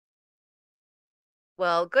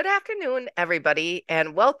Well, good afternoon, everybody,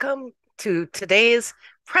 and welcome to today's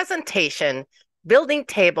presentation, Building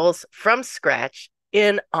Tables from Scratch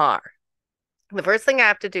in R. The first thing I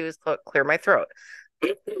have to do is clear my throat.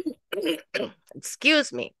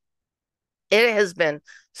 Excuse me. It has been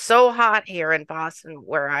so hot here in Boston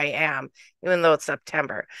where I am, even though it's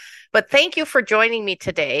September. But thank you for joining me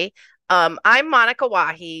today. I'm Monika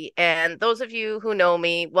Wahi, and those of you who know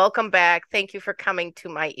me, welcome back. Thank you for coming to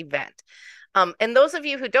my event. And those of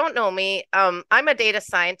you who don't know me, I'm a data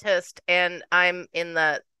scientist and I'm in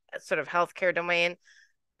the sort of healthcare domain,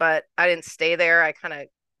 but I didn't stay there. I kind of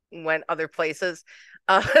went other places.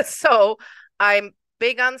 So I'm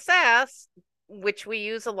big on SAS, which we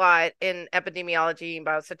use a lot in epidemiology and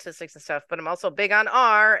biostatistics and stuff, but I'm also big on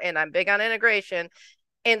R and I'm big on integration.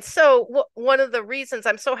 And so one of the reasons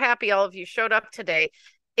I'm so happy all of you showed up today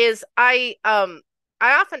is I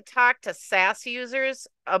often talk to SAS users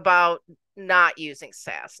about not using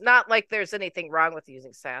SAS. Not like there's anything wrong with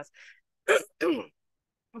using SAS.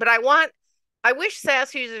 But I wish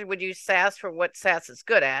SAS users would use SAS for what SAS is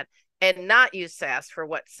good at and not use SAS for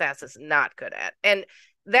what SAS is not good at. And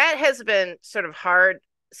that has been sort of hard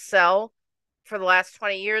sell for the last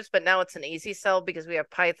 20 years, but now it's an easy sell because we have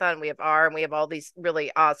Python, we have R, and we have all these really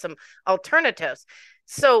awesome alternatives.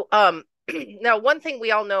 So now one thing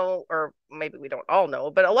we all know, or maybe we don't all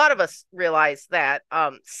know, but a lot of us realize that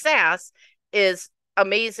SAS is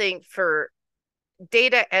amazing for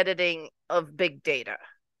data editing of big data,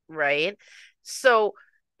 right? So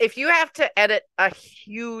if you have to edit a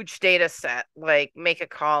huge data set, like make a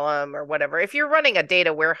column or whatever, if you're running a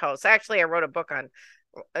data warehouse, actually, I wrote a book on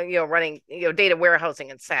running data warehousing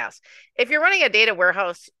in SAS. If you're running a data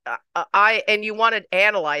warehouse, and you want to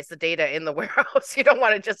analyze the data in the warehouse, you don't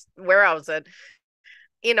want to just warehouse it.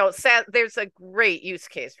 SAS, there's a great use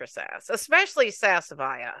case for SAS, especially SAS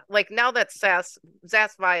Via. Like now that SAS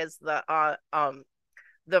Via is the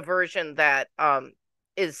version that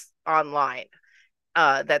is online,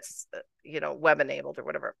 that's web enabled or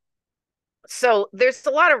whatever. So there's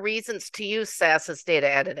a lot of reasons to use SAS as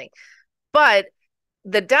data editing, but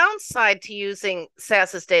the downside to using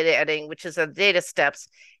SAS as data editing, which is a data steps,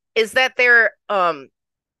 is that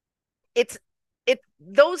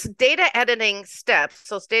those data editing steps,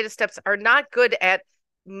 those data steps are not good at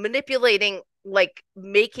manipulating, like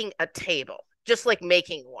making a table, just like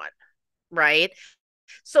making one, right?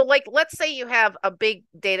 So, like, let's say you have a big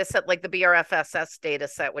data set like the BRFSS data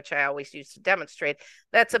set, which I always use to demonstrate.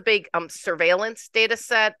 That's a big surveillance data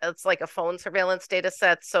set. It's like a phone surveillance data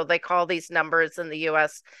set. So they call these numbers in the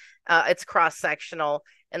US, it's cross-sectional,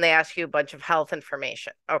 and they ask you a bunch of health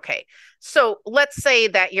information. Okay, so let's say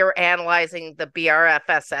that you're analyzing the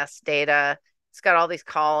BRFSS data. It's got all these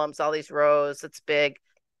columns, all these rows. It's big.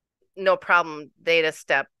 No problem, data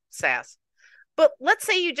step SAS. But let's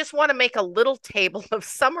say you just want to make a little table of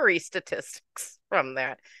summary statistics from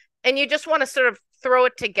that, and you just want to sort of throw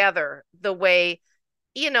it together the way,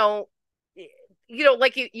 you know,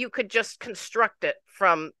 like you could just construct it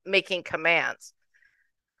from making commands.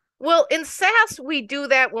 Well, in SAS, we do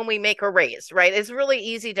that when we make arrays, right? It's really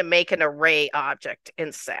easy to make an array object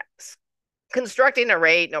in SAS. Constructing an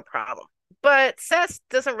array, no problem. But SAS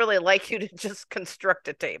doesn't really like you to just construct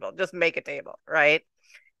a table, just make a table, right?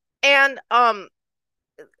 And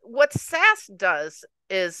what SAS does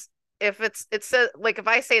is it says, like, if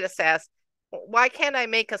I say to SAS, why can't I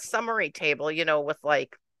make a summary table, with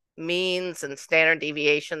like means and standard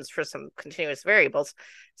deviations for some continuous variables?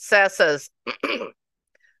 SAS says,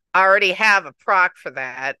 I already have a proc for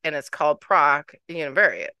that, and it's called proc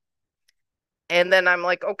univariate. And then I'm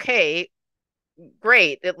like, okay,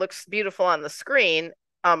 great. It looks beautiful on the screen.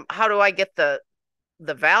 How do I get the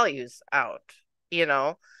values out?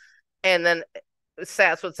 And then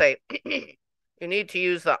SAS would say, you need to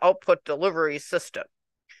use the output delivery system.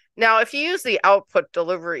 Now, if you use the output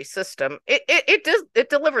delivery system, it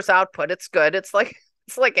delivers output. It's good. It's like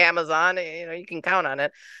Amazon. You can count on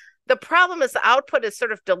it. The problem is the output is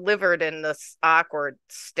sort of delivered in this awkward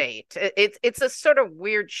state. It's a sort of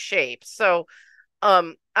weird shape. So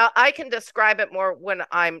I can describe it more when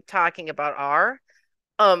I'm talking about R.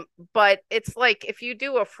 But it's like if you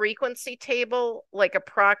do a frequency table, like a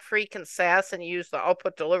proc freq in SAS, and you use the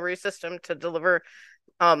output delivery system to deliver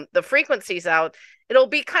the frequencies out, it'll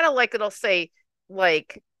be kind of like, it'll say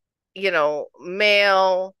like,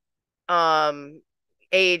 male,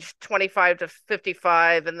 age 25 to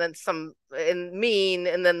 55, and then some in mean,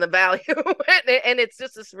 and then the value, and it's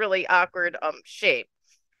just this really awkward shape.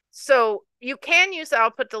 So you can use the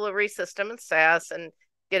output delivery system in SAS and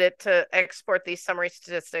get it to export these summary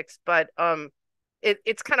statistics, but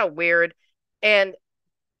it's kind of weird. And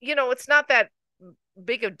it's not that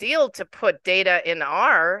big a deal to put data in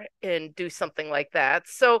R and do something like that.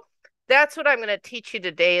 So that's what I'm going to teach you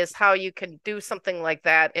today, is how you can do something like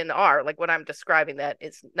that in R. Like what I'm describing, that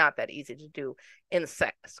it's not that easy to do in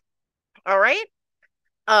SAS. All right.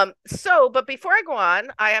 But before I go on,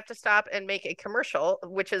 I have to stop and make a commercial,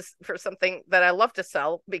 which is for something that I love to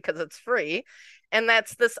sell because it's free. And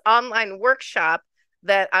that's this online workshop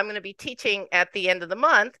that I'm going to be teaching at the end of the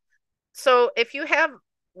month. So if you have,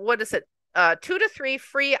 what is it, 2 to 3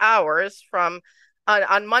 free hours from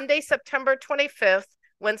on Monday, September 25th,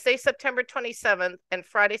 Wednesday, September 27th, and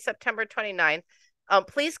Friday, September 29th,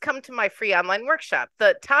 please come to my free online workshop.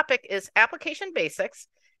 The topic is application basics.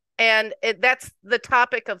 And that's the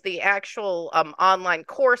topic of the actual online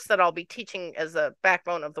course that I'll be teaching as a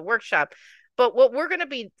backbone of the workshop. But what we're going to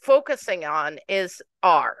be focusing on is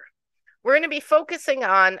R. We're going to be focusing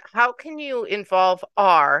on how can you involve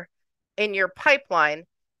R in your pipeline.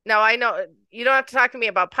 Now, I know you don't have to talk to me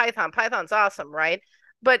about Python. Python's awesome, right?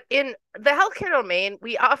 But in the healthcare domain,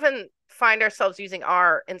 we often find ourselves using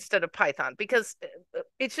R instead of Python because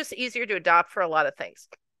it's just easier to adopt for a lot of things.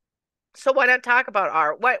 So why not talk about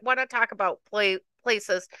R? Why not talk about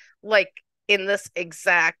places like in this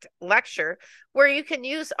exact lecture where you can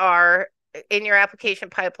use R in your application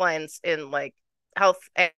pipelines in like health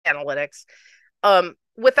analytics,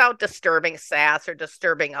 without disturbing SAS or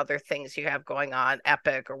disturbing other things you have going on,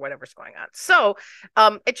 Epic or whatever's going on. So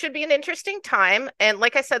it should be an interesting time. And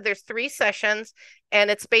like I said, there's 3 sessions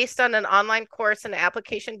and it's based on an online course in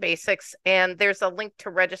application basics. And there's a link to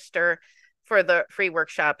register for the free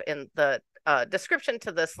workshop in the description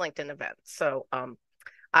to this LinkedIn event. So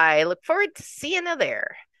I look forward to seeing you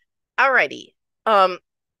there. All righty.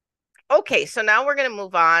 Okay, so now we're going to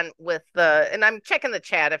move on with and I'm checking the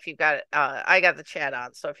chat if you got, I got the chat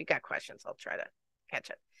on. So if you got questions, I'll try to catch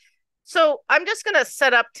it. So I'm just going to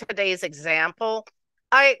set up today's example.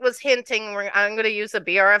 I was hinting, I'm going to use the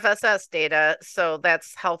BRFSS data. So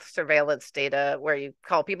that's health surveillance data where you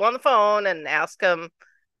call people on the phone and ask them,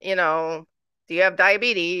 you know, do you have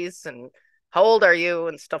diabetes and how old are you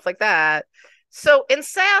and stuff like that. So in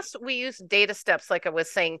SAS, we use data steps, like I was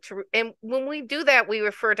saying, and when we do that, we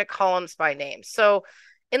refer to columns by name. So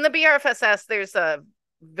in the BRFSS, there's a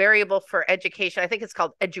variable for education. I think it's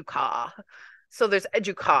called educa. So there's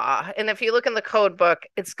educa. And if you look in the code book,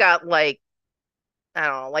 it's got like, I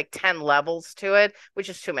don't know, like 10 levels to it, which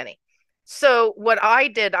is too many. So what I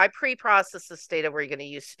did, I pre-processed this data we're going to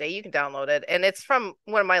use today. You can download it. And it's from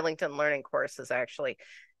one of my LinkedIn Learning courses, actually.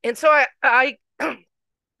 And so I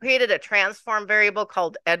created a transform variable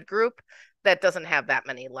called edgroup that doesn't have that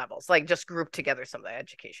many levels, like just group together some of the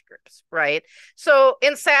education groups, right? So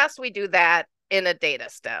in SAS, we do that in a data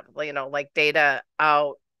step, you know, like data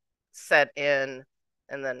out, set in,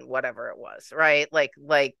 and then whatever it was, right? Like,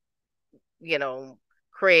 you know,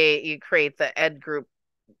 you create the edgroup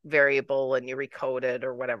variable and you recode it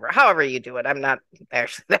or whatever, however you do it. I'm not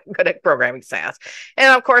actually that good at programming SAS.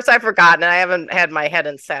 And of course I've forgotten, I haven't had my head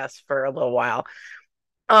in SAS for a little while.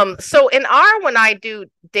 So in R, when I do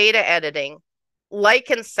data editing, like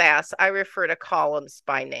in SAS, I refer to columns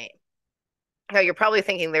by name. Now you're probably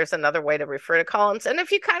thinking there's another way to refer to columns. And if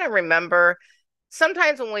you kind of remember,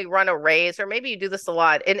 sometimes when we run arrays, or maybe you do this a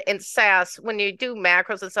lot in SAS, when you do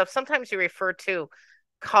macros and stuff, sometimes you refer to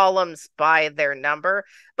columns by their number,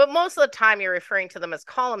 but most of the time you're referring to them as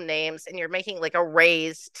column names and you're making like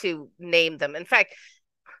arrays to name them. In fact,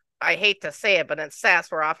 I hate to say it, but in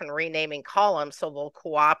SAS, we're often renaming columns so they'll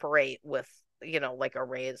cooperate with, you know, like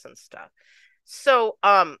arrays and stuff. So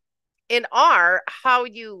in R,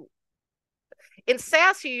 in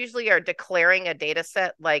SAS, you usually are declaring a data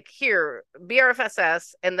set like here,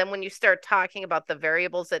 BRFSS, and then when you start talking about the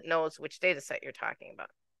variables, it knows which data set you're talking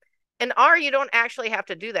about. In R, you don't actually have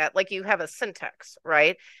to do that. Like you have a syntax,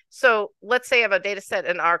 right? So let's say I have a data set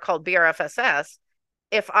in R called BRFSS.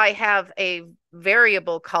 If I have a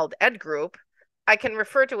variable called edgroup, I can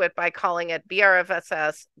refer to it by calling it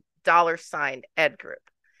BRFSS $edgroup,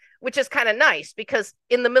 which is kind of nice because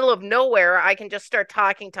in the middle of nowhere, I can just start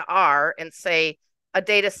talking to R and say a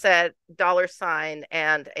data set, $,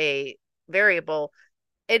 and a variable.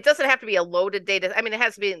 It doesn't have to be a loaded data. I mean, it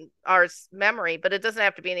has to be in R's memory, but it doesn't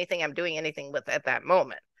have to be anything I'm doing anything with at that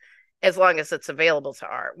moment, as long as it's available to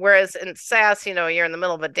R. Whereas in SAS, you know, you're in the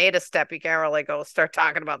middle of a data step. You can't really go start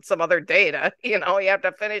talking about some other data. You know, you have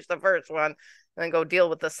to finish the first one and then go deal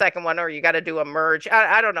with the second one, or you got to do a merge.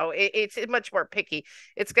 I don't know. It's much more picky.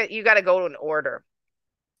 You got to go in order.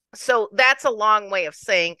 So that's a long way of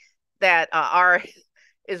saying that R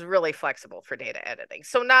is really flexible for data editing.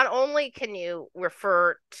 So not only can you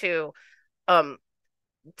refer to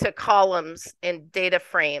to columns in data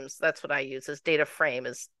frames. That's what I use as data frame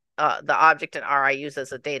is the object in R I use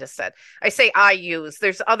as a data set. I say I use.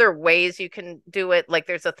 There's other ways you can do it. Like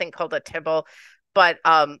there's a thing called a tibble, but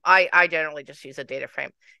I generally just use a data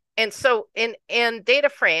frame. And so in data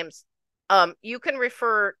frames, you can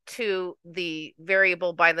refer to the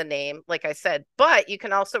variable by the name, like I said, but you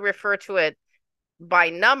can also refer to it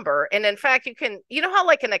by number. And in fact, you can, you know how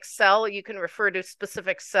like in Excel, you can refer to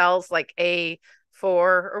specific cells like A4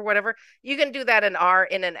 or whatever. You can do that in R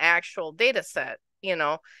in an actual data set, you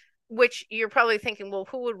know, which you're probably thinking, well,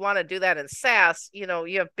 who would want to do that in SAS? You know,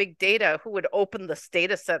 you have big data. Who would open this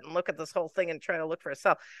data set and look at this whole thing and try to look for a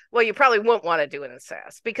cell? Well, you probably won't want to do it in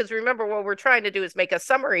SAS because remember what we're trying to do is make a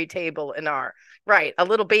summary table in R, right? A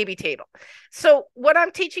little baby table. So what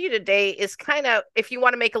I'm teaching you today is kind of if you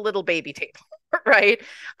want to make a little baby table. Right.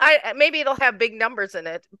 Maybe it'll have big numbers in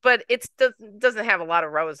it, but it doesn't have a lot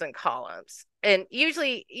of rows and columns. And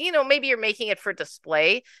usually, you know, maybe you're making it for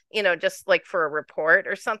display, you know, just like for a report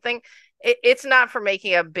or something. It's not for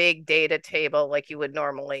making a big data table like you would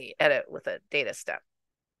normally edit with a data step.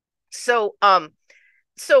 So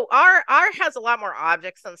so R has a lot more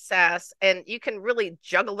objects than SAS, and you can really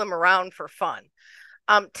juggle them around for fun.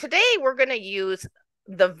 Today we're going to use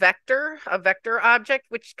a vector object,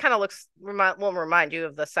 which kind of will remind you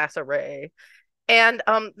of the SAS array. And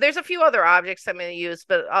there's a few other objects I'm going to use,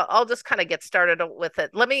 but I'll just kind of get started with it.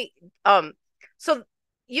 Let me, so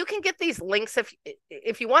you can get these links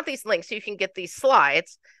if you want these links, you can get these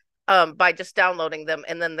slides by just downloading them,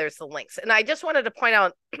 and then there's the links. And I just wanted to point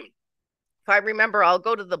out, if I remember, I'll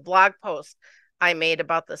go to the blog post I made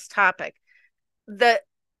about this topic. The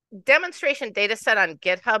demonstration data set on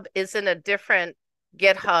GitHub is in a different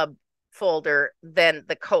GitHub folder than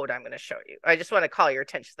the code I'm going to show you. I just want to call your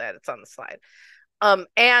attention to that. It's on the slide.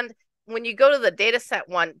 And when you go to the dataset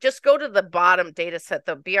one, just go to the bottom dataset,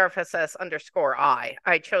 the BRFSS _I.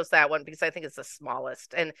 I chose that one because I think it's the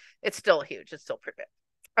smallest and it's still huge. It's still pretty big.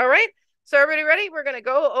 All right. So everybody ready? We're going to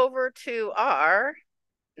go over to R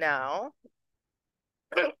now.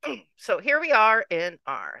 So here we are in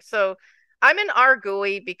R. So I'm in R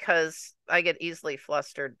GUI because I get easily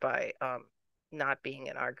flustered by not being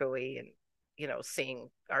in our GUI and, you know, seeing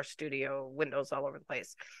our studio windows all over the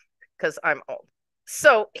place because I'm old.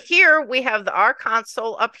 So here we have the R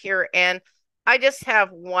console up here, and I just have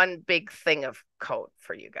one big thing of code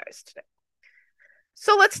for you guys today.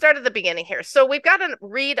 So let's start at the beginning here. So we've got a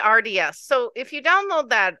read RDS. So if you download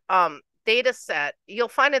that data set, you'll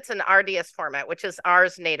find it's in RDS format, which is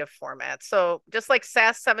R's native format. So just like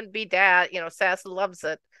SAS 7B DAT, you know, SAS loves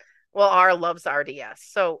it. Well, R loves RDS.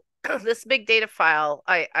 So this big data file,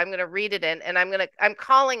 I'm going to read it in, and I'm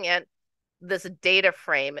calling it this data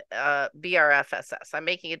frame, BRFSS. I'm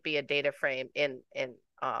making it be a data frame in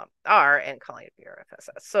R and calling it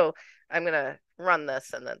BRFSS. So I'm going to run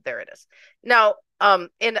this, and then there it is. Now,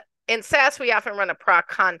 in SAS, we often run a proc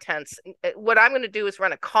contents. What I'm going to do is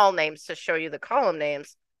run a call names to show you the column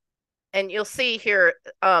names. And you'll see here,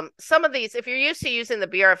 some of these, if you're used to using the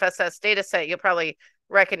BRFSS data set, you'll probably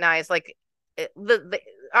recognize like the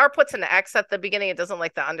R puts an X at the beginning. It doesn't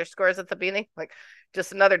like the underscores at the beginning, like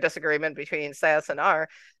just another disagreement between SAS and R.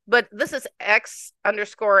 But this is X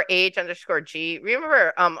 _ age _ G.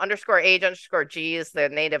 Remember, _ age _ G is the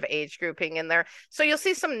native age grouping in there. So you'll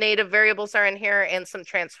see some native variables are in here and some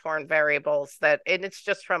transformed variables and it's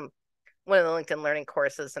just from one of the LinkedIn Learning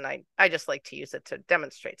courses. And I just like to use it to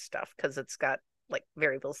demonstrate stuff because it's got like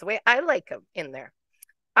variables the way I like them in there.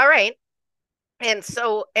 All right. And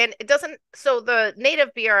so the native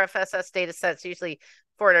BRFSS data set's usually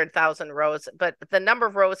 400,000 rows, but the number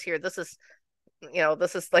of rows here, this is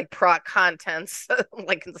like proc contents,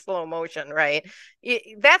 like in slow motion, right?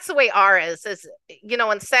 That's the way R is, you know,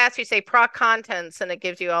 in SAS, you say proc contents and it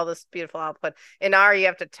gives you all this beautiful output. In R, you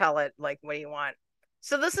have to tell it, like, what do you want?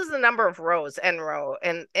 So this is the number of rows, n row,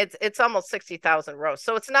 and it's almost 60,000 rows.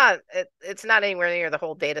 So it's not anywhere near the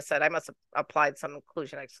whole data set. I must have applied some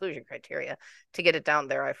inclusion exclusion criteria to get it down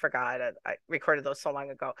there. I forgot it. I recorded those so long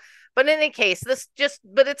ago. But in any case,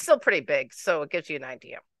 but it's still pretty big. So it gives you an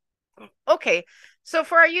idea. Okay. So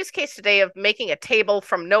for our use case today of making a table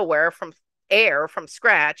from nowhere, from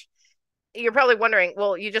scratch, you're probably wondering,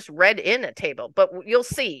 well, you just read in a table, but you'll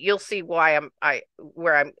see why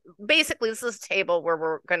basically this is a table where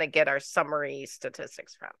we're going to get our summary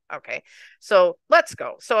statistics from. Okay. So let's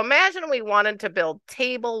go. So imagine we wanted to build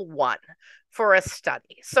table 1 for a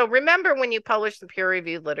study. So remember when you publish the peer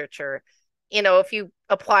reviewed literature, you know, if you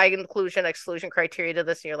apply inclusion exclusion criteria to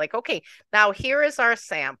this and you're like, okay, now here is our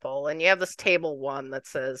sample, and you have this table 1 that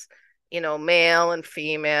says, you know, male and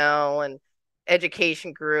female and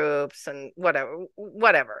education groups and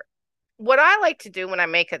whatever. What I like to do when I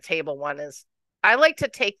make a table one is I like to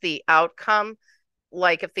take the outcome,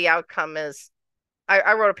 like if the outcome is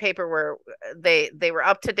I wrote a paper where they were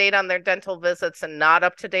up to date on their dental visits and not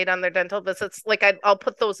up to date on their dental visits. Like I'll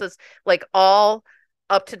put those as like all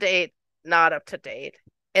up to date, not up to date.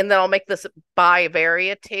 And then I'll make this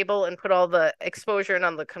bivariate table and put all the exposure and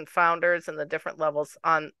on the confounders and the different levels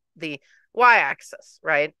on the y-axis,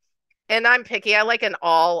 right? And I'm picky. I like an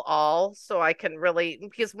all, so I can really,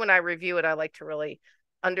 because when I review it, I like to really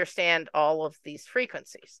understand all of these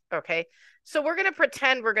frequencies. Okay. So we're going to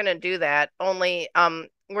pretend we're going to do that. Only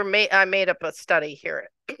I made up a study here.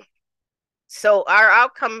 So our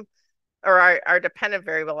outcome or our dependent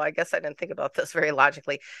variable, I guess I didn't think about this very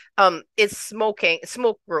logically, is smoke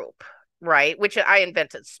group, right? Which I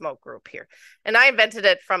invented smoke group here. And I invented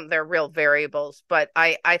it from their real variables, but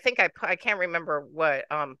I think I can't remember what,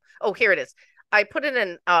 oh, here it is. I put it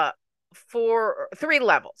in 3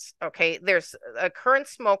 levels. Okay. There's a current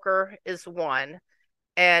smoker is 1,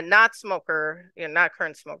 and not smoker, not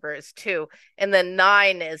current smoker is 2, and then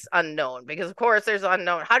 9 is unknown, because of course there's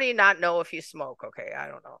unknown. How do you not know if you smoke? Okay, I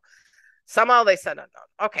don't know. Somehow they said unknown.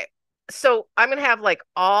 Okay, so I'm gonna have like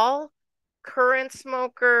all current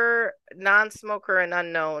smoker, non-smoker, and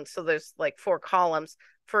unknown. So there's like 4 columns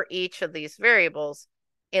for each of these variables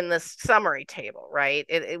in this summary table, right?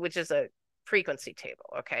 Which is a frequency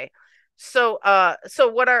table. Okay, so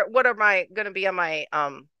what are my going to be on my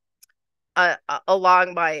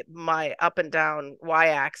along my up and down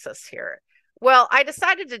y-axis here? Well, I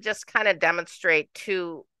decided to just kind of demonstrate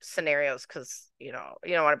 2 scenarios because you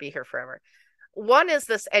don't want to be here forever. One is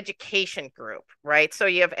this education group, right? So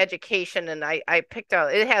you have education, and I picked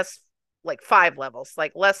out, it has like 5 levels,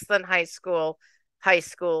 like less than high school,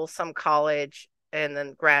 some college, and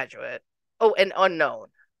then graduate. Oh, and unknown.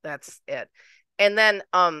 That's it. And then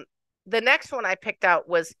the next one I picked out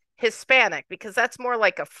was Hispanic, because that's more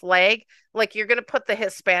like a flag. Like you're going to put the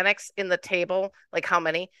Hispanics in the table, like how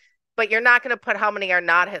many, but you're not going to put how many are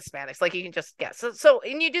not Hispanics. Like you can just guess. So,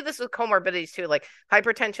 and you do this with comorbidities too, like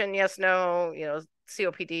hypertension, yes, no,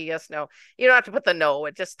 COPD, yes, no. You don't have to put the no.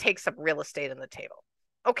 It just takes up real estate in the table.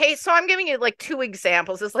 Okay, so I'm giving you like 2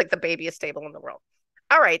 examples. This is like the babyest table in the world.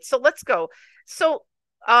 All right, so let's go. So,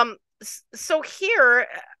 so here,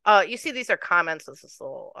 you see these are comments. This is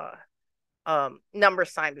little number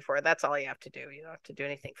sign before. That's all you have to do. You don't have to do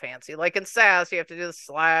anything fancy. Like in SAS, you have to do the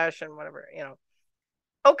slash and whatever,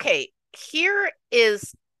 Okay, here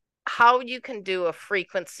is how you can do a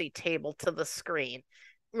frequency table to the screen.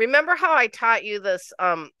 Remember how I taught you this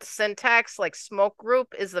syntax, like smoke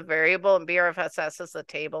group is the variable and BRFSS is the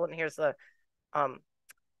table, and here's the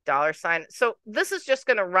 $sign. So this is just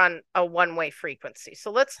going to run a one-way frequency.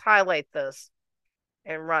 So let's highlight this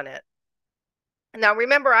and run it. Now,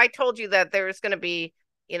 remember, I told you that there's going to be,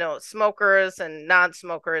 smokers and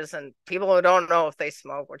non-smokers and people who don't know if they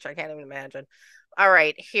smoke, which I can't even imagine. All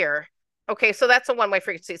right, here. Okay, so that's a one-way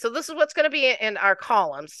frequency. So this is what's going to be in our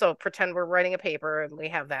columns. So pretend we're writing a paper and we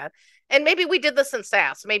have that. And maybe we did this in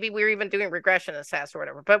SAS. Maybe we're even doing regression in SAS or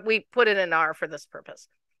whatever, but we put it in R for this purpose.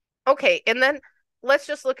 Okay, and then let's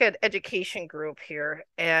just look at education group here.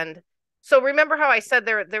 And so remember how I said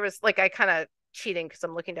there was like, I kind of cheating because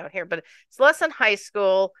I'm looking down here, but it's less than high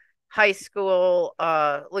school,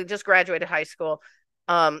 like just graduated high school,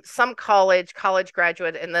 some college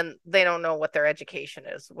graduate, and then they don't know what their education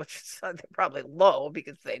is, which is probably low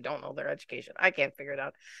because they don't know their education. I can't figure it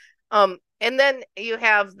out. And then you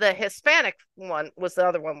have the Hispanic one was the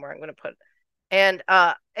other one where I'm going to put, and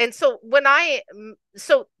so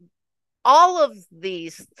so all of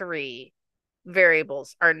these 3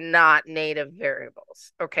 variables are not native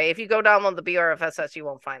variables. Okay. If you go download the BRFSS, you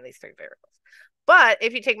won't find these 3 variables. But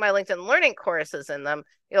if you take my LinkedIn Learning courses in them,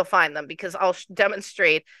 you'll find them, because I'll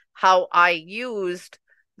demonstrate how I used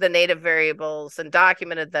the native variables and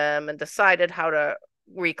documented them and decided how to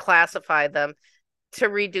reclassify them to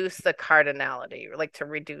reduce the cardinality, like to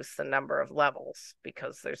reduce the number of levels,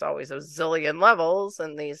 because there's always a zillion levels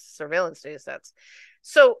in these surveillance data sets.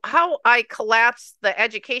 So how I collapsed the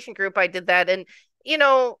education group, I did that. And,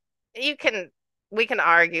 we can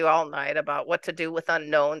argue all night about what to do with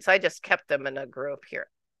unknowns. I just kept them in a group here.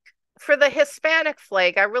 For the Hispanic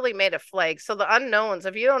flag, I really made a flag. So the unknowns,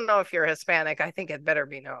 if you don't know if you're Hispanic, I think it better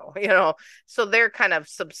be no, so they're kind of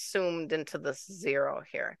subsumed into this 0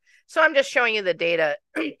 here. So I'm just showing you the data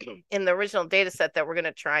in the original data set that we're going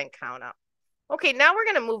to try and count up. Okay, now we're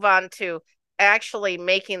going to move on to actually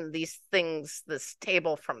making these things, this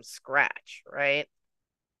table from scratch, right?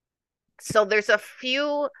 So there's a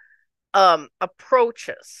few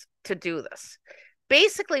approaches to do this.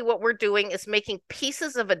 basically what we're doing is making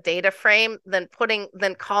pieces of a data frame, then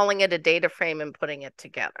calling it a data frame and putting it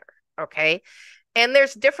together. Okay. And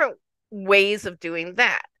there's different ways of doing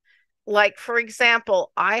that. Like, for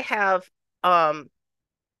example, I have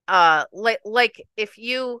like if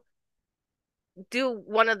you do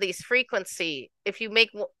one of these frequency, if you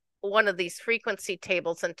make one of these frequency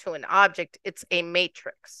tables into an object, it's a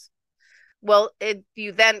matrix. Well,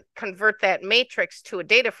 you then convert that matrix to a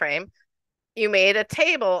data frame. You made a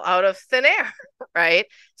table out of thin air, right?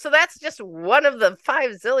 So that's just one of the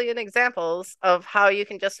 5 zillion examples of how you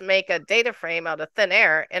can just make a data frame out of thin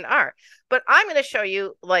air in R. But I'm going to show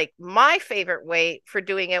you like my favorite way for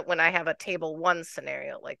doing it when I have a table 1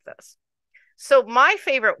 scenario like this. So my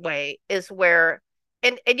favorite way is where,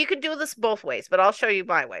 and you can do this both ways, but I'll show you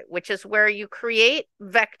my way, which is where you create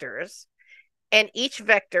vectors and each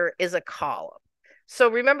vector is a column. So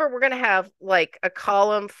remember, we're going to have like a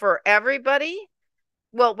column for everybody.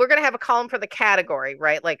 Well, we're going to have a column for the category,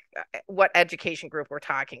 right? Like what education group we're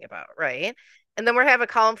talking about, right? And then we're going to have a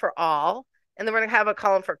column for all, and then we're going to have a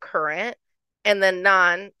column for current, and then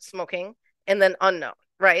non-smoking, and then unknown,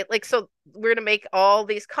 right? Like, so we're going to make all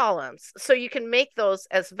these columns. So you can make those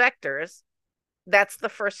as vectors. That's the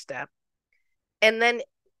first step. And then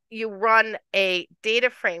you run a data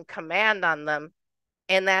frame command on them,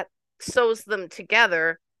 and that sews them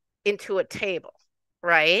together into a table,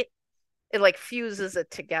 right? It like fuses it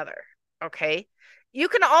together. Okay. You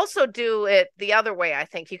can also do it the other way. I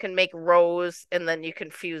think you can make rows and then you can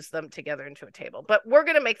fuse them together into a table, but we're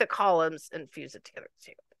going to make the columns and fuse it together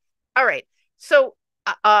too. All right. So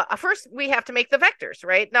first we have to make the vectors,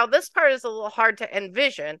 right? Now this part is a little hard to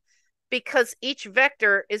envision because each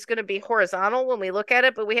vector is going to be horizontal when we look at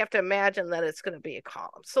it, but we have to imagine that it's going to be a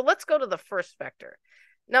column. So let's go to the first vector.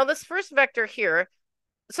 Now this first vector here,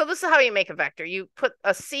 so this is how you make a vector. You put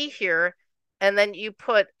a C here, and then you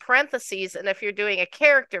put parentheses. And if you're doing a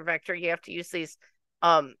character vector, you have to use these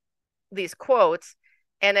quotes.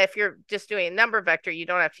 And if you're just doing a number vector, you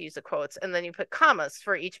don't have to use the quotes. And then you put commas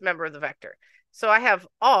for each member of the vector. So I have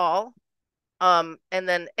all, and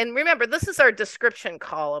remember, this is our description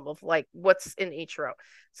column of like what's in each row.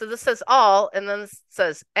 So this says all, and then this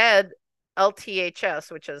says ed, LTHS,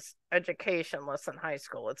 which is education less than high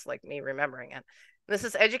school. It's like me remembering it. This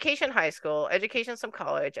is education high school, education some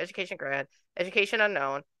college, education grad, education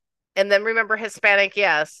unknown. And then remember Hispanic,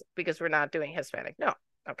 yes, because we're not doing Hispanic. No.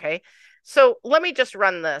 Okay. So let me just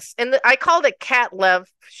run this. And I called it cat lev,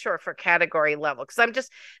 short for category level, because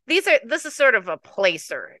this is sort of a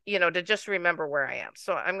placer, to just remember where I am.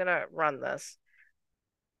 So I'm going to run this.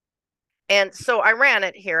 And so I ran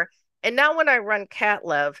it here. And now when I run cat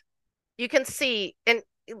lev, you can see, and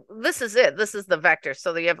this is it. This is the vector.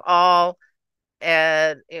 So you have all,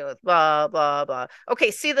 and blah blah blah.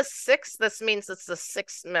 Okay, see the 6? This means it's the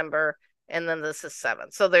 6th member, and then this is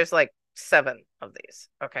 7. So there's like 7 of these.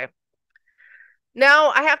 Okay.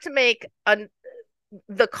 Now I have to make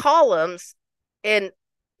the columns, and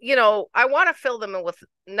I want to fill them in with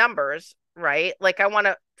numbers, right? Like I want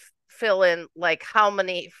to fill in like how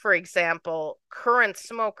many, for example, current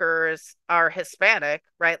smokers are Hispanic,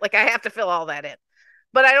 right? Like I have to fill all that in,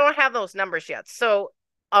 but I don't have those numbers yet. So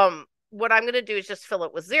what I'm going to do is just fill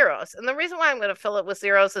it with zeros. And the reason why I'm going to fill it with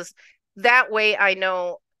zeros is that way I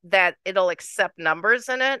know that it'll accept numbers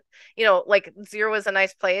in it. Like 0 is a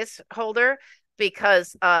nice placeholder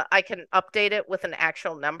because I can update it with an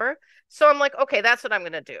actual number. So I'm like, okay, that's what I'm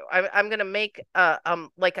going to do. I'm going to make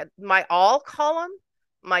my all column,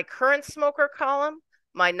 my current smoker column,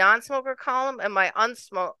 my non-smoker column, and my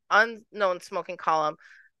unknown smoking column.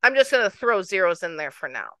 I'm just going to throw zeros in there for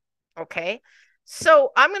now. Okay. So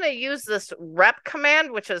I'm going to use this rep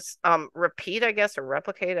command, which is repeat, I guess, or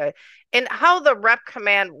replicate. And how the rep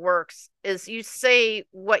command works is you say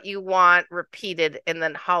what you want repeated and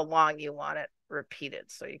then how long you want it repeated.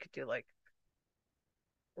 So you could do like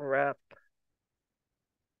rep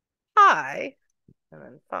hi, and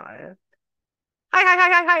then 5.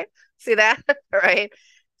 Hi. See that? Right?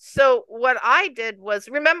 So what I did was,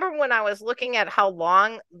 remember when I was looking at how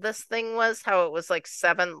long this thing was, how it was like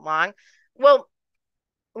 7 long? Well,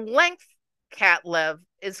 length cat live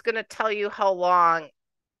is going to tell you how long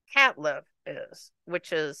cat live is,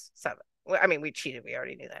 which is 7. I mean, we cheated. We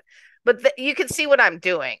already knew that. But you can see what I'm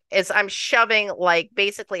doing is I'm shoving like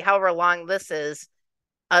basically however long this is,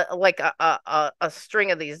 like a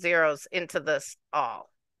string of these zeros into this all.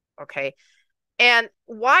 Okay. And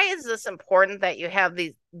why is this important that you have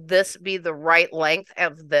this be the right length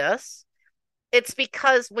of this? It's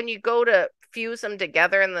because when you go to fuse them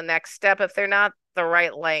together in the next step, if they're not the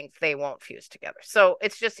right length, they won't fuse together. So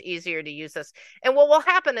it's just easier to use this. And what will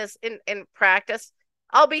happen is in practice,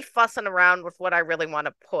 I'll be fussing around with what I really want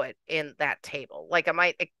to put in that table. Like I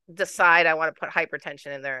might decide I want to put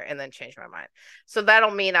hypertension in there and then change my mind. So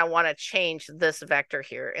that'll mean I want to change this vector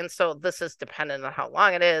here. And so this is dependent on how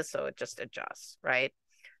long it is. So it just adjusts, right?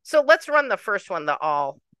 So let's run the first one, the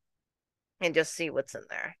all, and just see what's in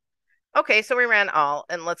there. Okay, so we ran all,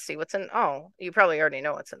 and let's see what's in all. You probably already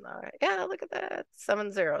know what's in there. Right? Yeah, look at that,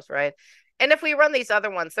 7 zeros, right? And if we run these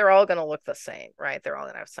other ones, they're all going to look the same, right? They're all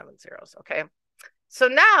going to have 7 zeros, okay? So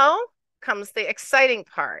now comes the exciting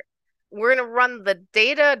part. We're going to run the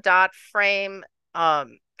data.frame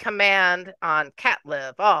command on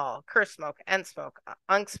catlive, all, curse smoke, end smoke,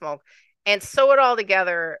 unk smoke, and sew it all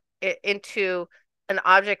together into an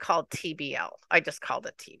object called TBL. I just called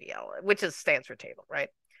it TBL, which stands for table, right?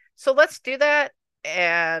 So let's do that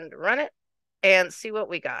and run it and see what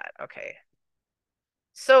we got. Okay.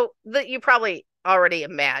 So you probably already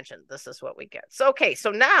imagined this is what we get. So, okay.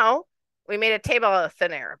 So now we made a table out of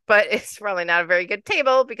thin air, but it's probably not a very good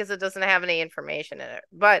table because it doesn't have any information in it,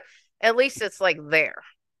 but at least it's like there.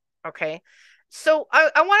 Okay. So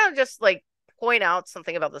I want to just like point out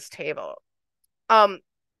something about this table.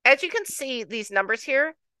 As you can see, these numbers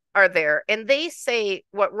here are there and they say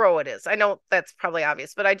what row it is. I know that's probably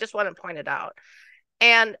obvious, but I just want to point it out.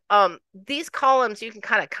 And these columns you can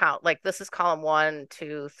kind of count, like this is column 1,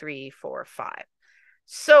 2, 3, 4, 5.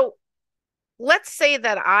 So let's say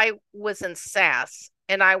that I was in SAS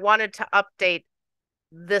and I wanted to update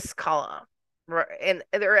this column, and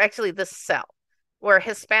or actually this cell where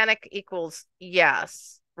Hispanic equals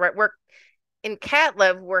yes, right? We're in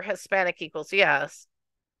catlive where Hispanic equals yes,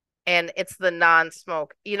 and it's the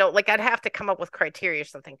non-smoke, you know, like I'd have to come up with criteria or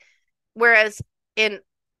something. Whereas in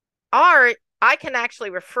R, I can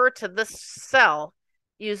actually refer to this cell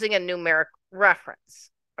using a numeric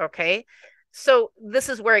reference. Okay. So this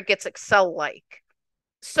is where it gets Excel-like.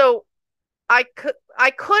 So I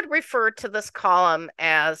could refer to this column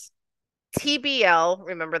as TBL.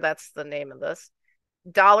 Remember, that's the name of this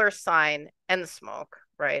 $, and smoke,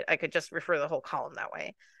 right? I could just refer to the whole column that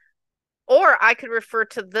way. Or I could refer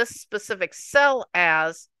to this specific cell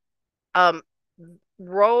as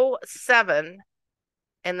row 7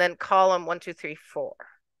 and then column 1, 2, 3, 4.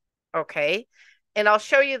 Okay. And I'll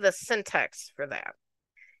show you the syntax for that.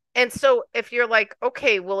 And so if you're like,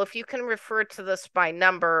 okay, well, if you can refer to this by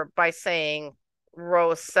number by saying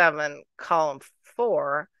row 7, column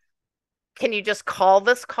 4, can you just call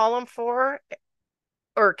this column 4?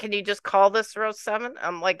 Or can you just call this row 7?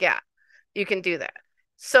 I'm like, yeah, you can do that.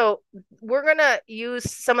 So we're going to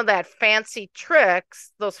use some of that fancy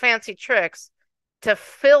tricks, those fancy tricks, to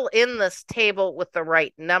fill in this table with the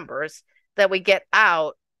right numbers that we get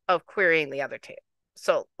out of querying the other table.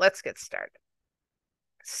 So let's get started.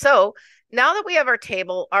 So now that we have our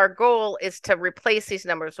table, our goal is to replace these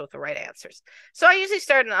numbers with the right answers. So I usually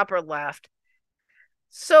start in the upper left.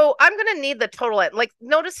 So I'm going to need the total. Like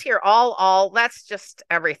notice here, all, that's just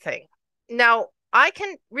everything. Now I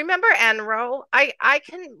can remember n row. I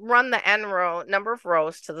can run the n row number of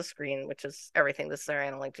rows to the screen, which is everything this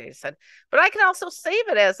there like Jay said. But I can also save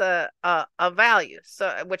it as a value,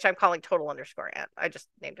 so which I'm calling total underscore n. I just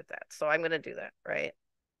named it that. So I'm going to do that, right?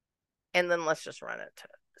 And then let's just run it to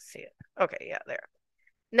see it. Okay, yeah, there.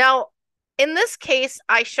 Now, in this case,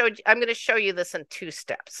 I'm going to show you this in 2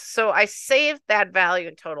 steps. So I saved that value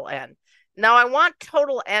in total n. Now I want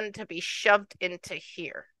total n to be shoved into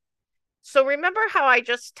here. So remember how I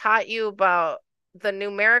just taught you about the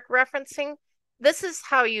numeric referencing? This is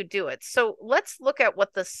how you do it. So let's look at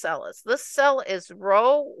what this cell is. This cell is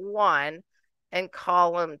row 1 and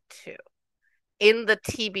column 2 in the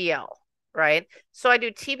TBL, right? So I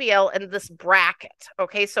do TBL and this bracket.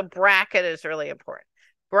 Okay, so bracket is really important.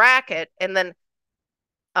 Bracket and then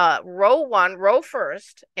row 1, row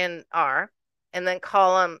first in R, and then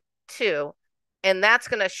column 2. And that's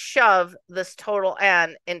going to shove this total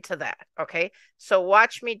n into that. Okay. So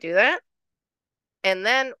watch me do that. And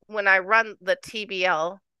then when I run the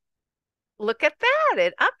TBL, look at that.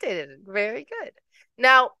 It updated it. Very good.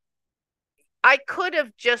 Now, I could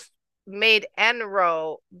have just made n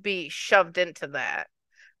row be shoved into that.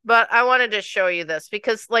 But I wanted to show you this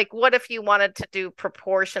because, like, what if you wanted to do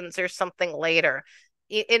proportions or something later?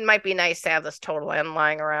 It might be nice to have this total n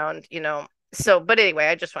lying around, you know. So, but anyway,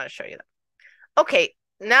 I just want to show you that. Okay,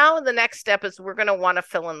 now the next step is we're going to want to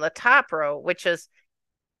fill in the top row, which is,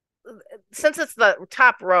 since it's the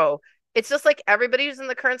top row, it's just like everybody who's in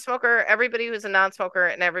the current smoker, everybody who's a non-smoker,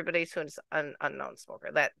 and everybody who's an unknown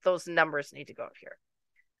smoker. That those numbers need to go up here.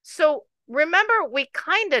 So remember, we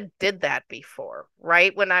kind of did that before,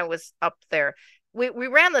 right? When I was up there, we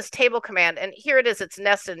ran this table command, and here it is. It's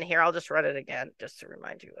nested in here. I'll just run it again just to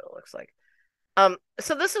remind you what it looks like.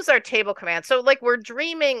 So this is our table command. So like we're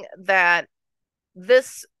dreaming that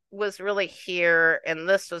this was really here and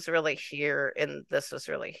this was really here and this was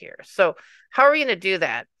really here. So how are we going to do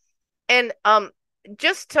that? And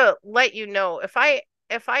just to let you know, if I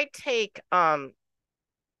take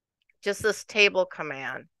just this table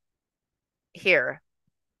command here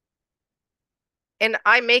and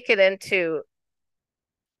I make it into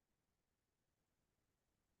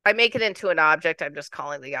an object, I'm just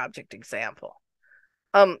calling the object example.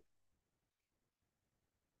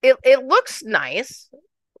 It looks nice,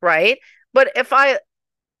 right? But if I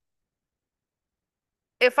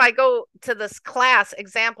go to this class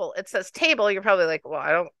example, it says table, you're probably like, well,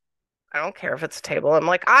 I don't care if it's a table. I'm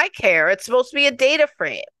like, I care. It's supposed to be a data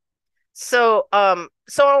frame. So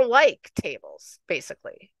so I don't like tables,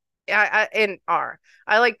 basically. In R.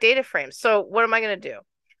 I like data frames. So what am I going to do?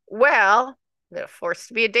 Well, I'm going to force it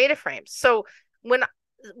to be a data frame. So when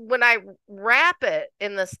I wrap it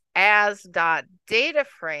in this as dot data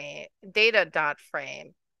dot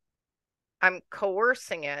frame, I'm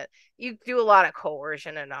coercing it. You do a lot of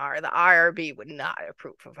coercion in R. The IRB would not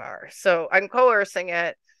approve of R. So I'm coercing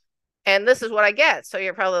it. And this is what I get. So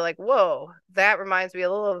you're probably like, whoa, that reminds me a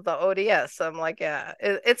little of the ODS. So I'm like, yeah,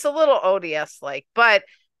 it's a little ODS-like, but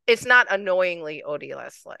it's not annoyingly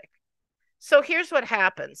ODS-like. So here's what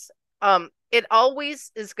happens. It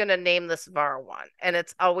always is going to name this var1, and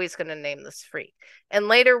it's always going to name this freak. And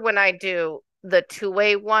later when I do the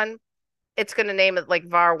two-way one, it's going to name it like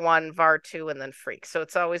var1, var2, and then freak. So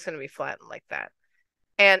it's always going to be flattened like that.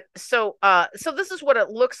 And so so this is what it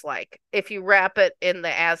looks like if you wrap it in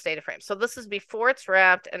the as data frame. So this is before it's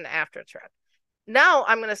wrapped and after it's wrapped. Now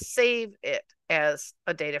I'm going to save it as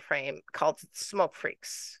a data frame called smoke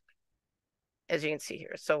freaks, as you can see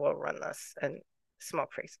here. So we'll run this and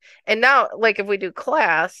smoke freaks. And now, like if we do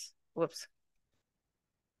class, whoops,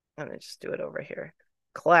 I'm going to just do it over here.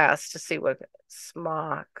 Class to see what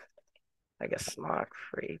smock, I guess smock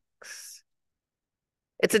freaks.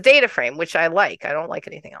 It's a data frame, which I like. I don't like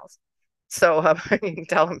anything else. So you can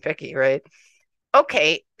tell I'm picky, right?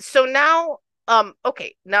 Okay, so now,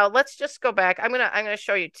 okay, now let's just go back. I'm gonna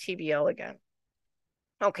show you TBL again.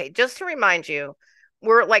 Okay, just to remind you,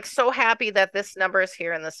 we're like so happy that this number is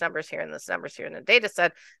here and this number is here and this number is here in the data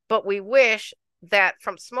set, but we wish that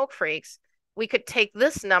from Smoke Freaks, we could take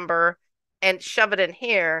this number and shove it in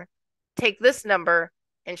here, take this number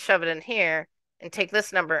and shove it in here, and take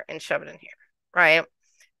this number and shove it in here, right?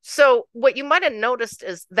 So what you might have noticed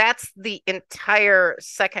is that's the entire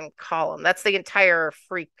second column. That's the entire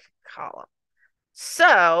freak column.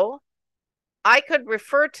 So I could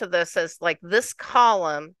refer to this as like this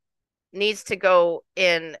column needs to go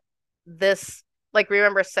in this, like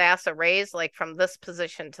remember SAS arrays, like from this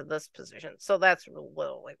position to this position. So that's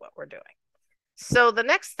literally what we're doing. So the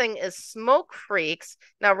next thing is smoke freaks.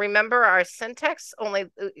 Now remember our syntax, only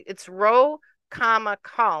it's row, comma,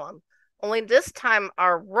 column. Only this time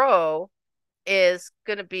our row is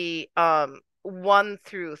going to be 1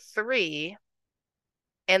 through 3,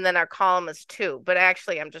 and then our column is 2. But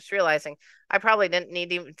actually, I'm just realizing I probably didn't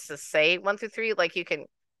need even to say 1 through 3. Like you can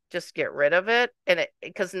just get rid of it, and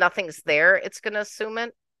because nothing's there, it's going to assume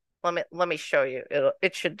it. Let me show you.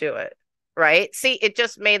 It should do it, right? See, it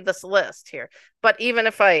just made this list here. But even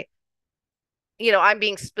if I'm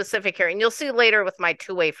being specific here, and you'll see later with my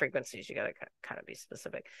two-way frequencies, you got to kind of be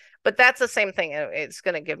specific, but that's the same thing. It's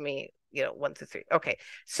going to give me, 1 through 3. Okay.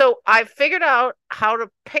 So I've figured out how to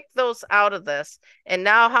pick those out of this. And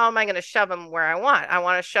now how am I going to shove them where I want? I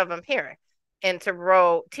want to shove them here into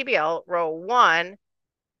row TBL, row 1,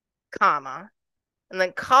 comma, and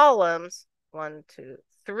then columns 1, 2,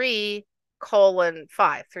 3, colon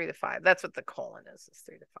 5, 3 to 5. That's what the colon is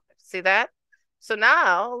 3 to 5. See that? So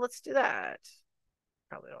now let's do that.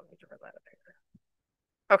 Probably don't need to run that up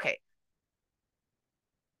here. Okay.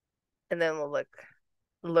 And then we'll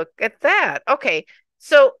look at that. Okay.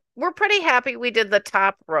 So we're pretty happy we did the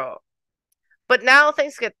top row. But now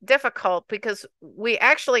things get difficult because we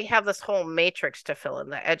actually have this whole matrix to fill in,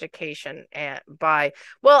 the education and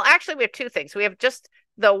well, actually we have two things. We have just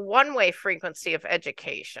the one-way frequency of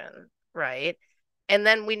education, right? And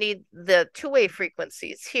then we need the two-way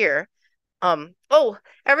frequencies here. Oh,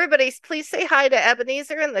 everybody, please say hi to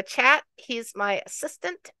Ebenezer in the chat. He's my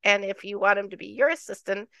assistant, and if you want him to be your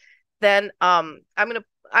assistant, then I'm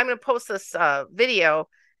gonna post this video,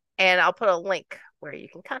 and I'll put a link where you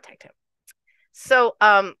can contact him. So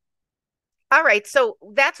all right, so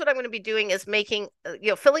that's what I'm going to be doing is making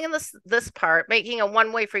filling in this part, making a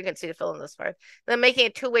one-way frequency to fill in this part, then making a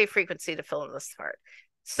two-way frequency to fill in this part.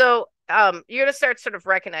 So you're going to start sort of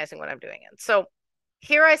recognizing what I'm doing. And so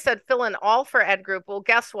Here I said fill in all for ed group. Well,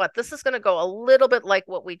 guess what? This is going to go a little bit like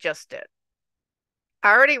what we just did.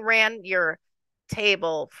 I already ran your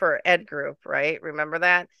table for ed group, right? Remember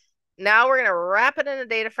that? Now we're going to wrap it in a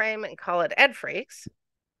data frame and call it ed freaks.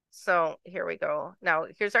 So here we go. Now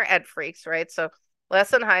here's our ed freaks, right? So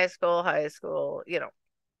lesson high school, you know,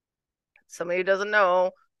 somebody who doesn't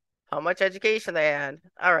know how much education they had.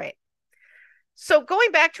 All right. So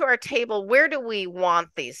going back to our table, where do we want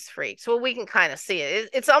these freaks? Well, we can kind of see it.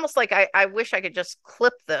 It's almost like I wish I could just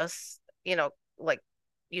clip this, you know, like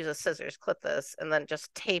use a scissors, clip this, and then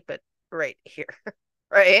just tape it right here,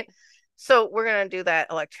 right? So we're going to do that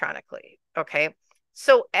electronically, okay?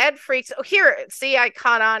 So ed freaks, oh, here, see, I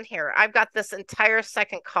caught on here. I've got this entire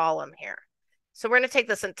second column here. So we're going to take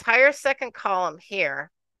this entire second column here,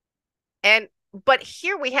 but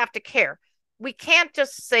here we have to care. We can't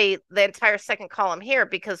just say the entire second column here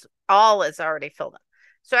because all is already filled in.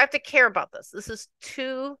 So I have to care about this. This is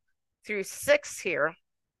 2 through 6 here.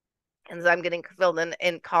 And I'm getting filled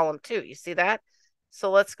in column 2. You see that?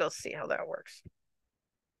 So let's go see how that works.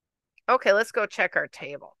 Okay, let's go check our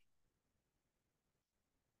table.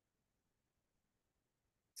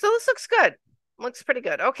 So this looks good. Looks pretty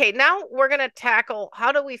good. Okay, now we're going to tackle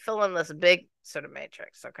how do we fill in this big sort of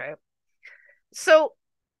matrix, okay? So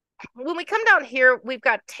when we come down here, we've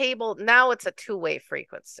got table. Now it's a two-way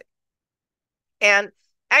frequency. And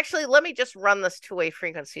actually, let me just run this two-way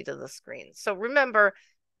frequency to the screen. So remember,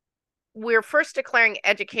 we're first declaring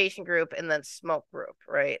education group and then smoke group,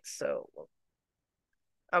 right? So,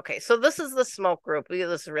 okay, so this is the smoke group.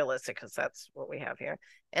 This is realistic because that's what we have here.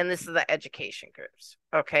 And this is the education groups,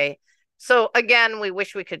 okay? So again, we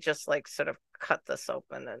wish we could just like sort of cut this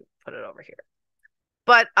open and put it over here.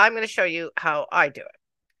 But I'm going to show you how I do it.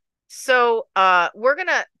 So we're going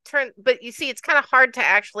to turn, but you see, it's kind of hard to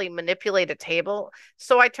actually manipulate a table.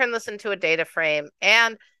 So I turn this into a data frame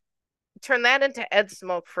and turn that into ed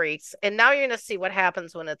smoke freaks. And now you're going to see what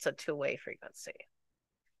happens when it's a two-way frequency.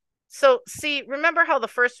 So see, remember how the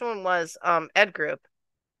first one was ed group.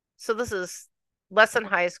 So this is lesson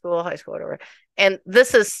high school, whatever. And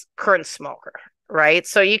this is current smoker, right?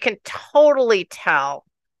 So you can totally tell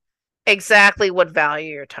exactly what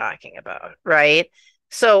value you're talking about, right?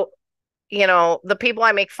 So, you know, the people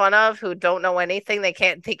I make fun of who don't know anything, they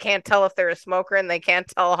can't tell if they're a smoker and they can't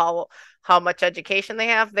tell how much education they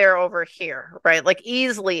have. They're over here, right? Like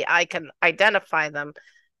easily I can identify them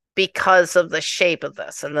because of the shape of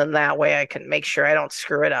this. And then that way I can make sure I don't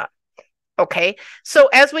screw it up. Okay. So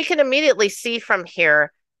as we can immediately see from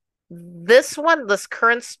here, this one, this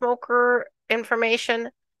current smoker information,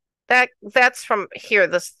 that's from here,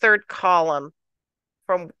 this third column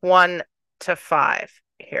from 1 to 5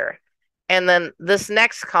 here. And then this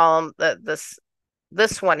next column,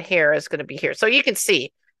 this one here is going to be here. So you can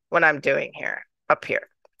see what I'm doing here, up here.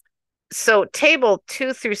 So table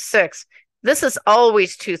 2 through 6, this is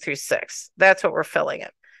always 2 through 6. That's what we're filling in.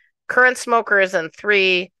 Current smokers in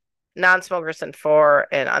 3, non-smokers in 4,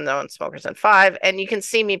 and unknown smokers in 5. And you can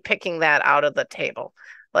see me picking that out of the table.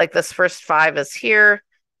 Like this first 5 is here.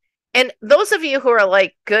 And those of you who are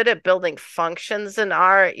like good at building functions in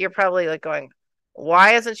R, you're probably like going,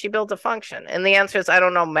 why hasn't she built a function? And the answer is, I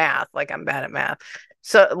don't know math. Like I'm bad at math.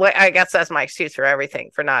 So I guess that's my excuse for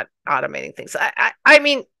everything, for not automating things. I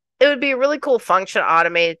mean, it would be a really cool function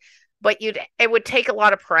automated, but it would take a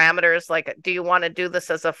lot of parameters. Like, do you want to do this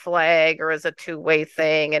as a flag or as a two-way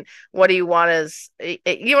thing? And what do you want as, you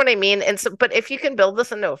know what I mean? And so, but if you can build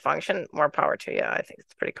this into a function, more power to you. I think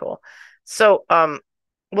it's pretty cool. So,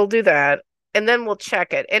 we'll do that and then we'll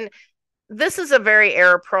check it. And this is a very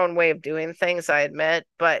error-prone way of doing things, I admit,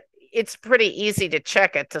 but it's pretty easy to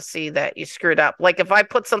check it to see that you screwed up. Like if I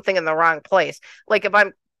put something in the wrong place, like if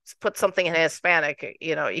I'm put something in Hispanic,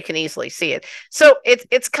 you know, you can easily see it. So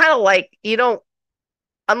it's kind of like, you don't,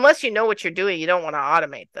 unless you know what you're doing, you don't want to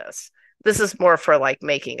automate this. This is more for like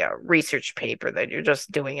making a research paper that you're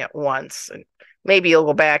just doing it once, and maybe you'll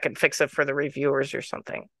go back and fix it for the reviewers or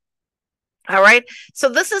something. All right. So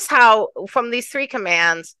this is how, from these 3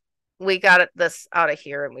 commands, we got this out of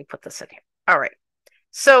here and we put this in here. All right.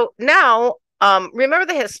 So now, remember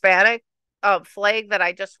the Hispanic flag that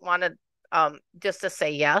I just wanted just to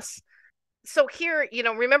say yes. So here, you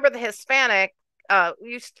know, remember the Hispanic,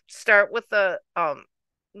 you start with the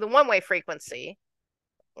one-way frequency.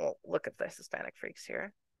 Well, look at the Hispanic freaks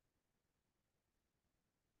here.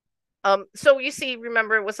 So you see,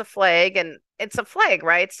 remember it was a flag, and it's a flag,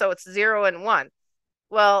 right? So it's 0 and 1.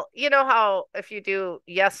 Well, you know how if you do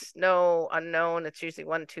yes, no, unknown, it's usually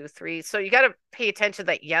 1, 2, 3. So you got to pay attention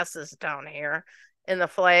that yes is down here in the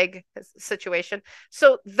flag situation.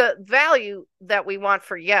 So the value that we want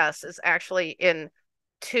for yes is actually in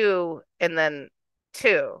 2 and then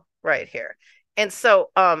 2 right here. And so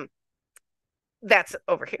that's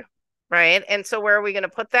over here, right? And so where are we going to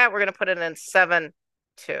put that? We're going to put it in 7,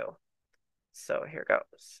 2. So here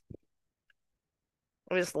goes.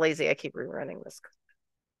 I'm just lazy. I keep rerunning this.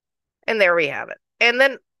 And there we have it. And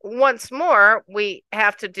then once more, we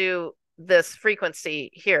have to do this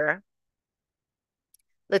frequency here,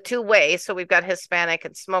 the two-way. So we've got Hispanic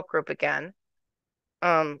and smoke group again.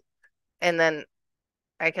 And then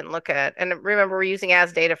I can look at, and remember we're using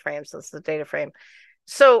as data frame, so it's the data frame.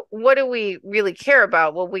 So what do we really care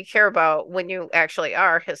about? Well, we care about when you actually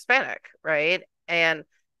are Hispanic, right? And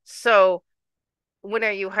so when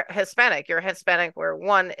are you Hispanic? You're Hispanic where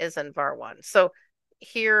 1 is in var 1. So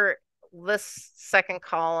here, this second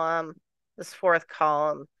column, this fourth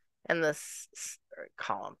column, and this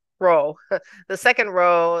row, the second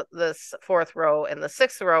row, this fourth row, and the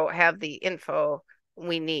sixth row have the info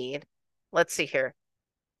we need. Let's see here.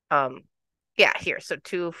 Yeah, here. So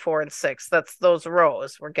 2, 4, and 6. That's those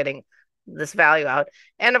rows. We're getting this value out.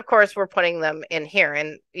 And of course, we're putting them in here.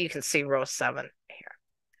 And you can see row 7 here.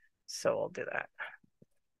 So we'll do that.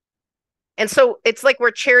 And so it's like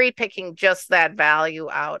we're cherry picking just that value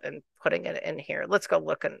out and putting it in here. Let's go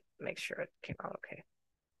look and make sure it came out okay.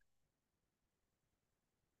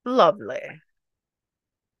 Lovely.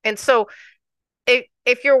 And so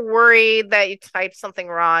if you're worried that you typed something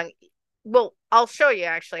wrong, well, I'll show you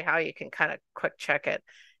actually how you can kind of quick check it.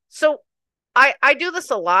 So I do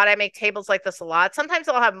this a lot. I make tables like this a lot. Sometimes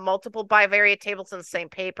I'll have multiple bivariate tables in the same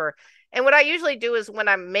paper. And what I usually do is when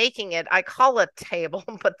I'm making it, I call it table,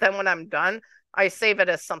 but then when I'm done, I save it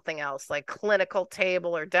as something else like clinical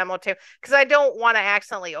table or demo table, because I don't want to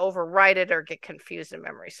accidentally overwrite it or get confused in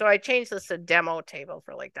memory. So I change this to demo table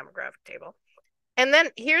for like demographic table. And then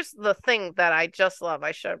here's the thing that I just love.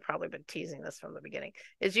 I should have probably been teasing this from the beginning,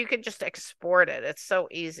 is you can just export it. It's so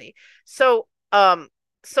easy. So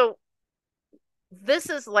this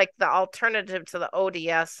is like the alternative to the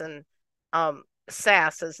ODS and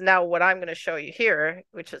SAS is now what I'm going to show you here,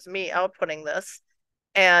 which is me outputting this.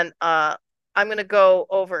 And I'm going to go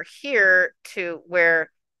over here to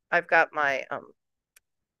where I've got my, I'm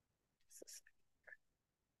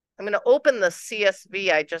going to open the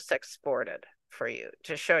CSV I just exported for you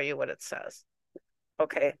to show you what it says.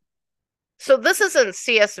 Okay. So this is in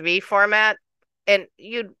CSV format. And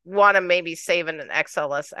you'd want to maybe save in an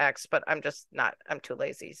XLSX, but I'm just not, I'm too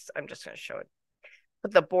lazy. I'm just going to show it.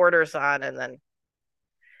 Put the borders on and then.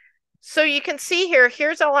 So you can see here,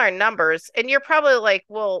 here's all our numbers. And you're probably like,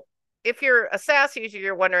 well, if you're a SAS user,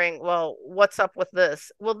 you're wondering, well, what's up with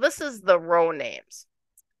this? Well, this is the row names.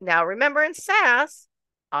 Now, remember in SAS,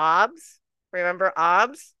 OBS, remember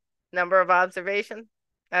OBS, number of observation?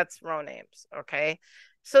 That's row names, okay?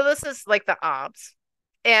 So this is like the OBS.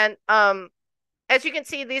 And as you can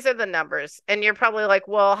see, these are the numbers, and you're probably like,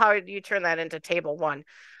 well, how do you turn that into table 1?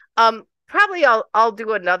 Probably I'll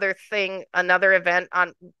do another event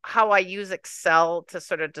on how I use Excel to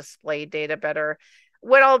sort of display data better.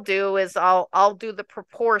 What I'll do is I'll do the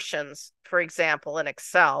proportions, for example, in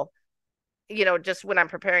Excel, just when I'm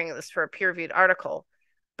preparing this for a peer-reviewed article.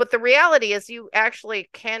 But the reality is you actually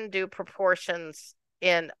can do proportions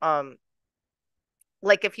in,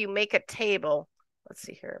 like if you make a table, let's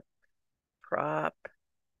see here. Prop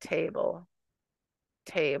table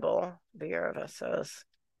BRFSS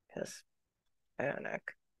Hispanic.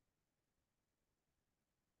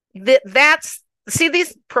 That's see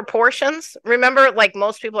these proportions. Remember, like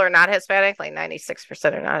most people are not Hispanic, like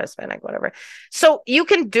 96% are not Hispanic, whatever. So you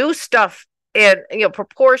can do stuff in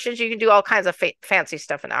proportions. You can do all kinds of fancy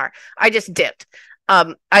stuff in R. I just dipped.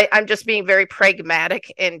 I'm just being very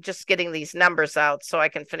pragmatic and just getting these numbers out so I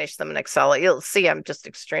can finish them in Excel. You'll see I'm just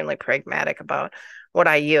extremely pragmatic about what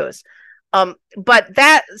I use. But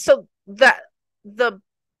let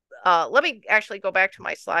me actually go back to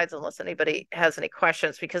my slides unless anybody has any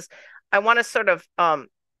questions, because I want to sort of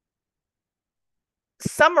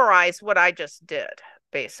summarize what I just did,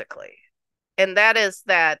 basically. And that is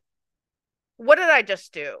that, what did I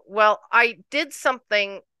just do? Well, I did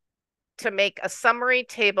something to make a summary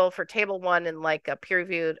table for table 1 in like a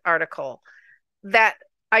peer-reviewed article that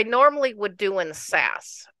I normally would do in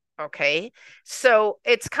SAS. Okay. So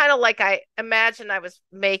it's kind of like I imagine I was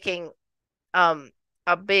making doing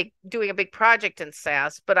a big project in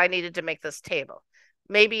SAS, but I needed to make this table.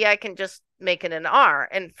 Maybe I can just make it in R.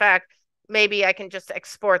 In fact, maybe I can just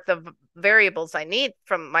export the variables I need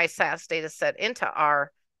from my SAS data set into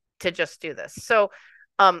R to just do this.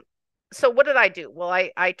 So what did I do? Well,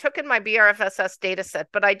 I took in my BRFSS data set,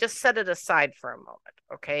 but I just set it aside for a moment,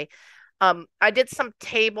 okay? I did some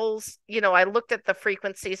tables, I looked at the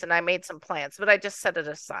frequencies and I made some plans, but I just set it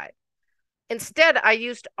aside. Instead, I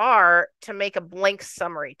used R to make a blank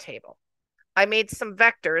summary table. I made some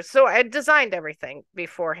vectors. So I designed everything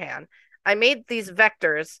beforehand. I made these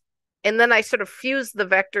vectors, and then I sort of fused the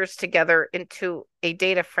vectors together into a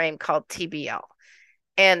data frame called TBL.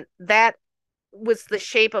 And that was the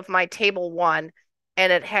shape of my table one,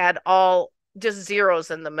 and it had all just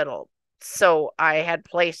zeros in the middle. So I had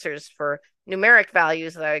placers for numeric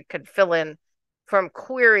values that I could fill in from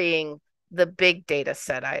querying the big data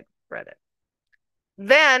set I'd read it.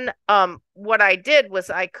 Then what I did was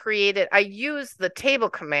I used the table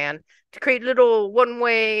command to create little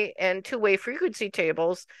one-way and two-way frequency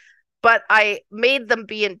tables, but I made them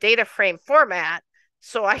be in data frame format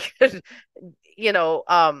so I could,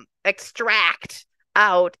 extract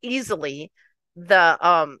out easily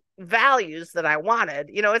the values that I wanted.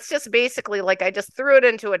 It's just basically like I just threw it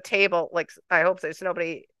into a table. Like, I hope there's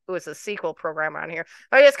nobody who is a SQL programmer on here.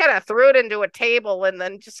 I just kind of threw it into a table and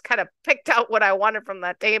then just kind of picked out what I wanted from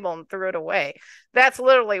that table and threw it away. That's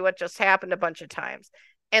literally what just happened a bunch of times.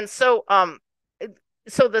 And so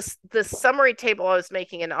this summary table I was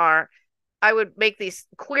making in R, I would make these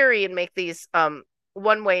query and make these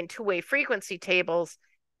one-way and two-way frequency tables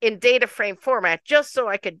in data frame format just so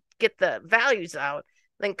I could get the values out,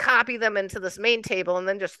 then copy them into this main table and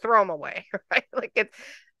then just throw them away, right? Like, it's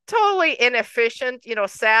totally inefficient.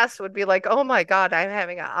 SAS would be like, oh my God, I'm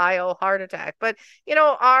having an IO heart attack. But,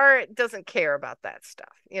 R doesn't care about that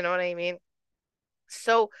stuff. You know what I mean?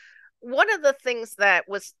 So one of the things that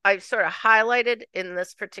I sort of highlighted in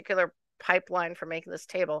this particular pipeline for making this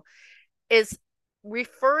table is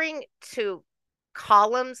referring to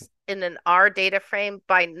columns in an R data frame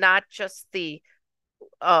by not just the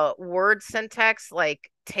word syntax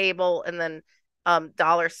like table and then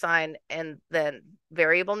 $ and then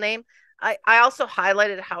variable name. I also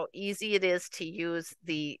highlighted how easy it is to use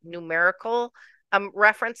the numerical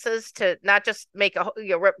references to not just make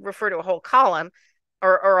refer to a whole column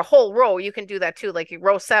or a whole row. You can do that too. Like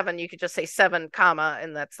row 7, you could just say 7 comma,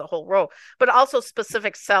 and that's the whole row, but also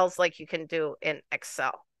specific cells like you can do in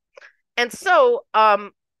Excel. And so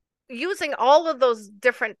using all of those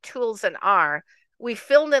different tools in R, we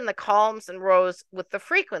filled in the columns and rows with the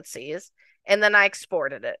frequencies, and then I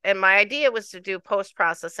exported it. And my idea was to do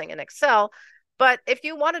post-processing in Excel. But if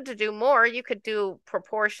you wanted to do more, you could do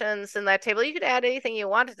proportions in that table. You could add anything you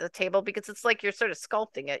wanted to the table because it's like you're sort of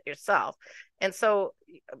sculpting it yourself. And so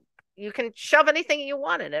you can shove anything you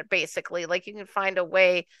want in it, basically. Like, you can find a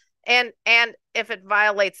way. And if it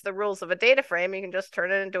violates the rules of a data frame, you can just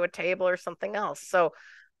turn it into a table or something else. So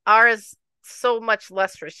R is so much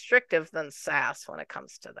less restrictive than SAS when it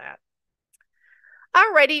comes to that.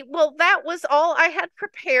 Alrighty, well, that was all I had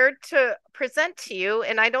prepared to present to you,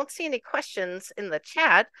 and I don't see any questions in the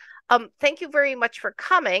chat. Thank you very much for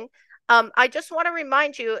coming. I just want to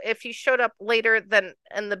remind you, if you showed up later than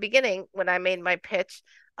in the beginning when I made my pitch,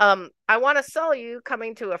 I want to sell you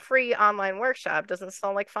coming to a free online workshop. Doesn't it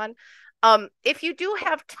sound like fun? If you do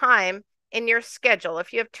have time in your schedule,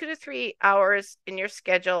 if you have 2 to 3 hours in your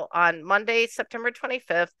schedule on Monday, September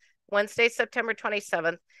 25th, Wednesday, September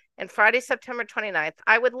 27th, and Friday, September 29th,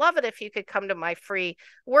 I would love it if you could come to my free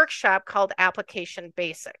workshop called Application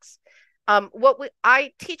Basics. What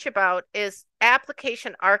I teach about is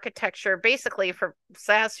application architecture, basically for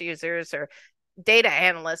SAS users or data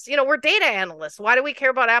analysts. We're data analysts. Why do we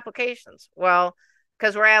care about applications? Well,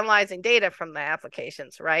 because we're analyzing data from the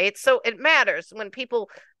applications, right? So it matters when people,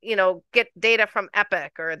 get data from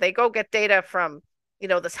Epic, or they go get data from,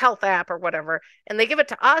 this health app or whatever, and they give it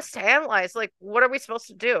to us to analyze, like, what are we supposed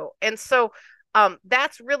to do? And so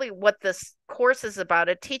that's really what this course is about.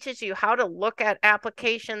 It teaches you how to look at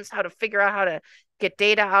applications, how to figure out how to get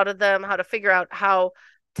data out of them, how to figure out how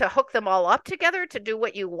to hook them all up together to do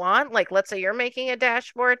what you want. Like, let's say you're making a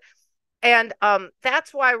dashboard. And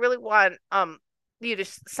that's why I really want you to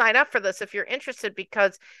sign up for this if you're interested,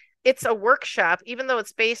 because it's a workshop, even though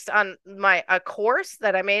it's based on a course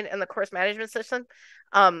that I made in the course management system,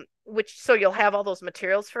 so you'll have all those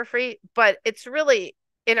materials for free, but it's really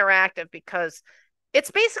interactive because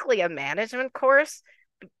it's basically a management course.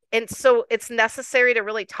 And so it's necessary to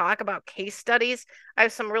really talk about case studies. I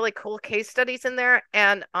have some really cool case studies in there.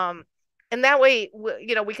 And that way,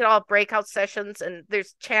 we can all breakout sessions, and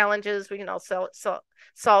there's challenges we can all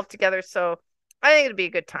solve together. So I think it'd be a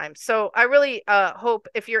good time. So I really hope,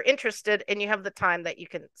 if you're interested and you have the time, that you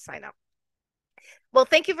can sign up. Well,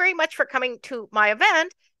 thank you very much for coming to my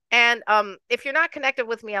event. And if you're not connected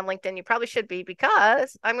with me on LinkedIn, you probably should be,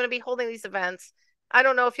 because I'm going to be holding these events I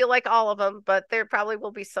don't know if you like all of them, but there probably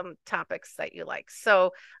will be some topics that you like.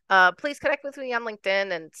 So please connect with me on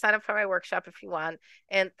LinkedIn and sign up for my workshop if you want.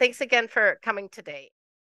 And thanks again for coming today.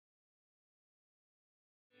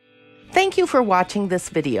 Thank you for watching this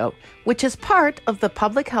video, which is part of the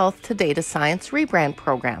Public Health to Data Science Rebrand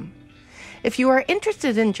program. If you are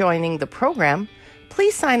interested in joining the program,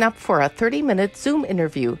 please sign up for a 30-minute Zoom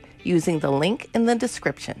interview using the link in the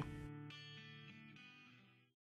description.